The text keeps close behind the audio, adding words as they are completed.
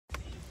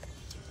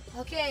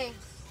Okay.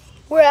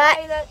 We're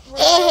at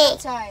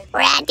Outside.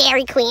 we're at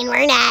Dairy Queen.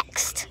 We're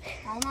next.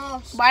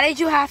 Almost. Why did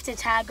you have to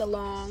tag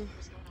along?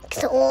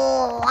 So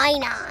why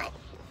not?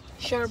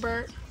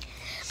 Sherbet.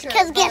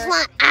 Because guess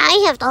what?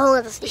 I have to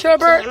hold the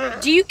Sherbet,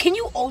 camera. can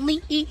you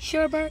only eat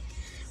sherbet?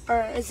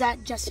 Or is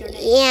that just your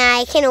name? Yeah,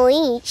 I can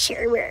only eat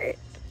sherbet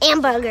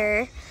and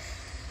booger.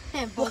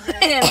 Hamburger.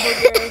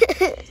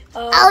 Hamburger.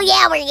 Oh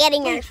yeah, we're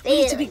getting our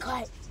We need to be food.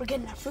 quiet. We're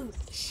getting our food.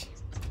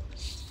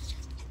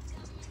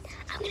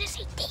 I'm gonna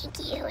say thank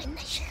you in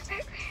the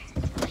sherbet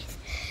voice.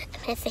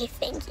 I'm gonna say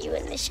thank you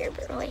in the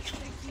sherbet voice.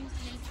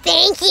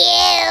 Thank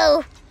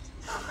you.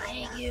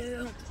 Thank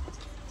you.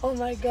 Oh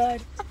my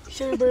God.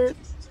 Sherbet.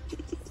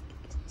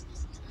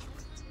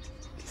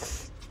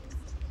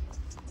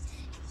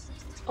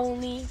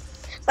 Only.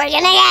 We're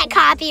gonna get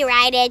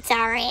copyrighted.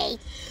 Sorry.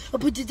 I'm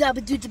gonna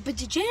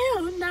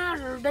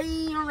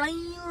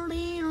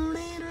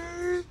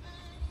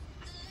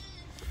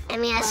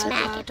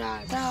smack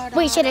it.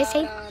 Wait, should I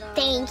say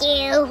thank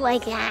you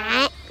like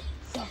that?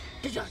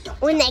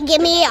 When they give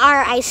me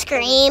our ice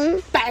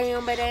cream,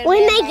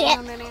 when they get,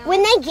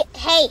 when they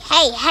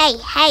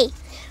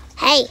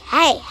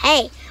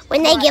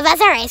give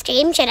us our ice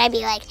cream, should I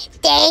be like,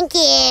 thank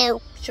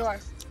you? Sure.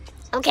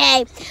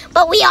 Okay,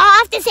 but we all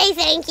have to say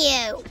thank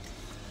you,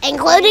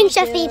 including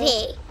Chef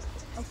BP.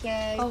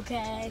 Okay.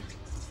 Okay.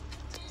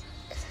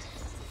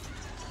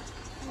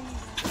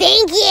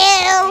 Thank you.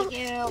 Thank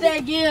you.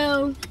 Thank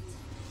you.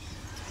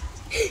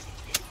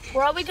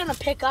 Where are we gonna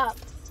pick up?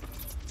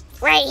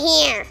 Right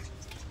here.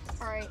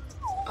 All right.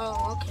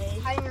 Oh, okay.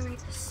 How do you read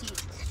the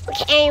seat?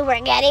 Okay,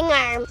 we're getting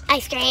our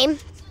ice cream.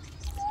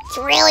 It's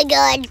really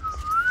good.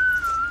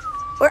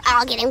 We're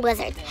all getting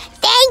blizzards.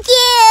 Thank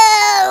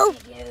you.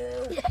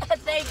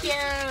 Thank you.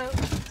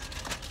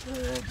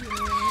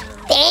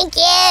 Thank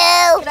you.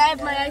 Can I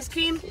have my ice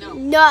cream?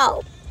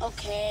 No.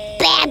 Okay.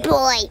 Bad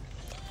boy.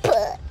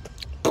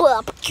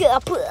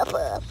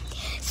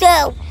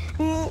 So,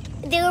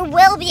 there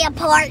will be a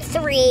part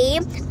 3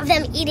 of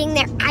them eating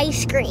their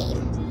ice cream.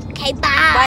 Okay, bye.